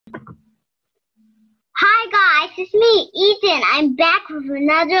guys, it's me, Ethan. I'm back with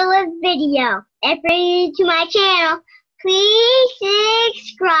another live video. If you're new to my channel, please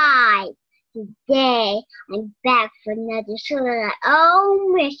subscribe. Today, I'm back for another Sword Art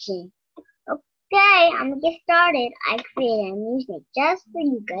mission. Okay, I'm gonna get started. I created a music just for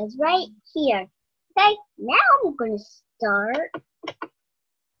you guys right here. Okay, now I'm gonna start.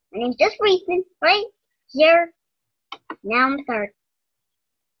 My name's just Ethan, right here. Now I'm gonna start.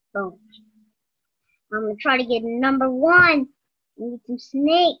 Boom. I'm gonna try to get number 1. Need some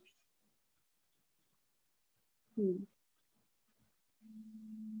snakes.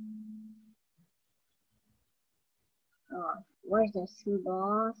 Oh, where's the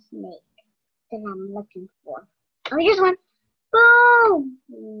small snake that I'm looking for? Oh, here's one. Boom!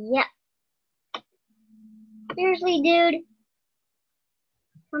 Yep. Seriously, dude.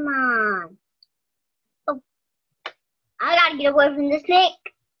 Come on. Oh, I gotta get away from the snake.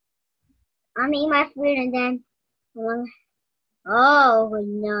 I'm eating my food and then. Oh, no,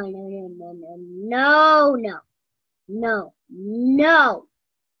 no, no, no, no, no, no. No, no,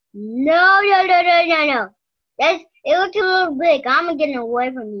 no, no, no, no, no, no. It looks a little big. I'm getting away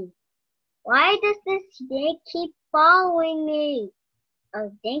from you. Why does this snake keep following me?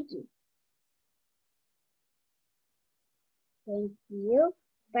 Oh, thank you. Thank you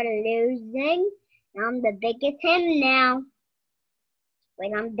for losing. I'm the biggest him now.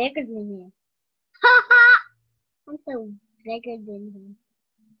 Wait, I'm bigger than him. Ha ha! I'm so bigger than him.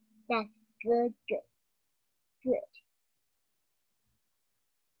 That's good, good, good.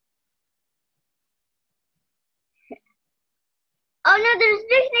 Oh no, there's a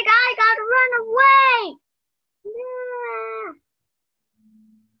big snake! I gotta run away!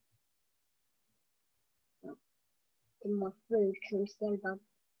 Yeah. Get more food because I'm scared about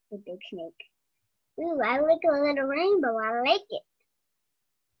the big snake. Ooh, I like a little rainbow. I like it.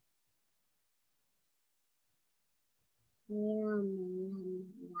 Yum, yum,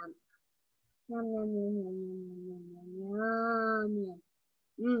 yum. Yum, yum, yum, yum, yum, yum,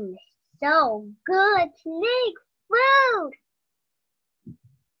 yum. So good. Snake food.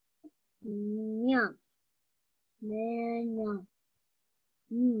 Yum. Yum.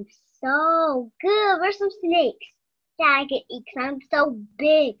 So good. Where's some snakes that I can eat because I'm so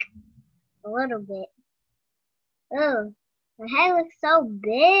big? A little bit. Oh, my head looks so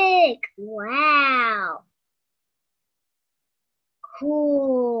big. Wow.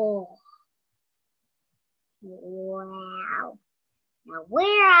 Cool. Wow. Now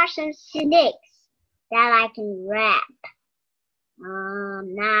where are some snakes that I can wrap? Nah,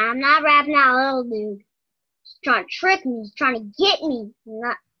 I'm not wrapping that little dude. He's trying to trick me. He's trying to get me.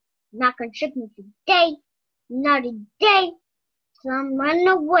 Not gonna trick me today. Not today. So I'm running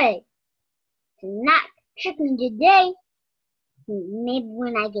away. So not trick me today. Maybe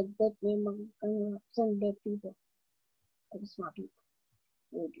when I get big, maybe I'm gonna have some big people. Maybe small people.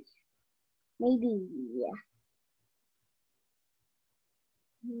 Maybe. Maybe, yeah.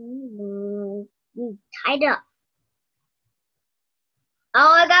 You tied up.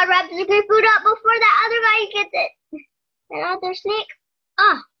 Oh, I gotta wrap the snake food up before that other guy gets it. That other snake.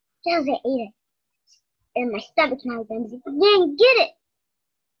 Oh, just ate it. And my stomach now bends. Didn't get it.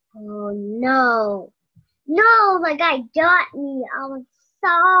 Oh no. No, my guy got me. I was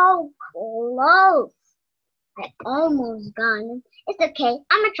so close. I almost got him. It's okay.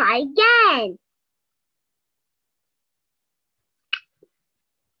 I'm gonna try again.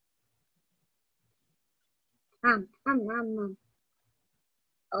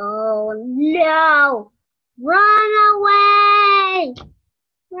 Oh no! Run away!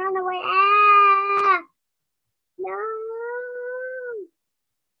 Run away! Ah! No!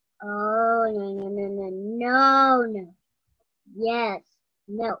 Oh no no no no no no! Yes!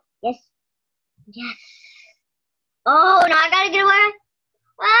 No! Yes! Yes! Oh no! I gotta get away!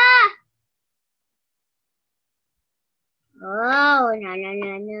 Ah! Oh no no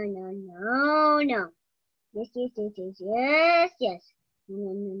no no no no no! Yes yes yes yes yes yes!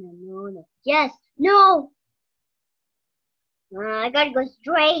 No no no no no! Yes! No! I gotta go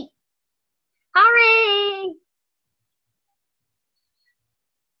straight! Hurry!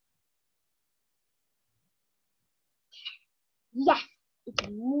 Yes! It's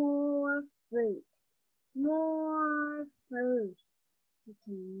more fruit. More fruit. It's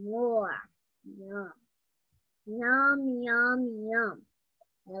more. Yum. Yum, yum, yum.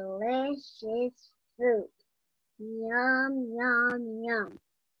 Delicious fruit. Yum, yum, yum.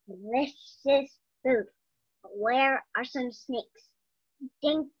 Delicious fruit. But where are some snakes? You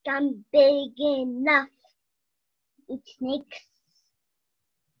think I'm big enough to eat snakes?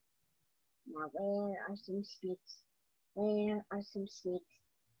 Now where are some snakes? Where are some snakes?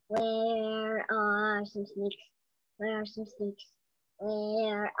 Where are some snakes? Where are some snakes?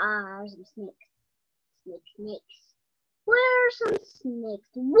 Where are some snakes? Snakes. Where are some snakes?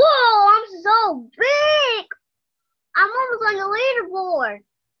 Whoa, I'm so big! I'm almost on the leaderboard.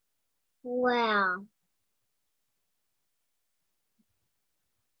 Wow.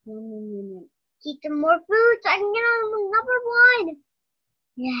 Get some more food so I can get on number 1.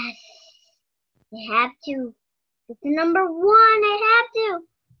 Yes. I have to. It's the number 1. I have to.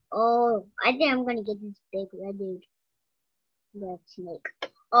 Oh, I think I'm gonna get this big red dude. Red snake.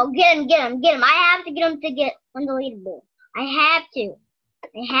 Oh, get him. I have to get him to get on the leaderboard. I have to.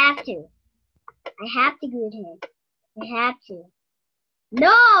 I have to get him. I have to.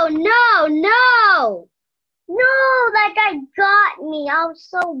 No! No, that guy got me. I was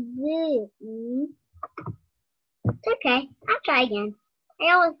so big. It's okay. I'll try again.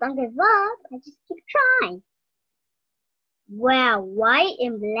 I always don't give up. I just keep trying. Wow, white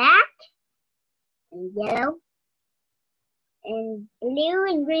and black and yellow and blue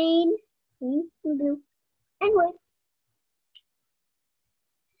and green and blue and white.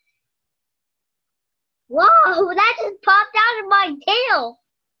 Whoa, that just popped out of my tail.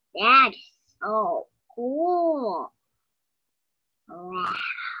 That's so cool. Wow.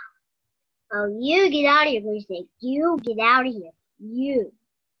 Oh, you get out of here, please. You get out of here. You.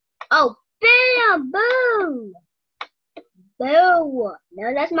 Oh, bam, boom. Boo.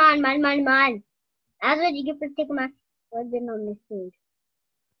 No, that's mine. That's what you get for taking my husband on this food.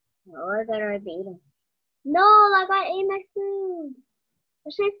 Oh, I gotta already eat him. No, I gotta eat my food.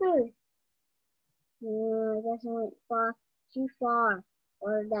 Where's my food? I guess I went too far.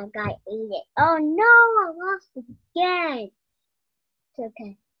 Or that guy ate it. Oh no, I lost it again. It's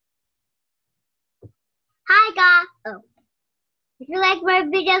okay. Hi guys. Oh. If you like more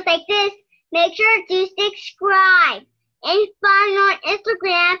videos like this, make sure to subscribe and find me on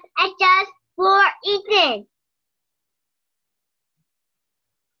Instagram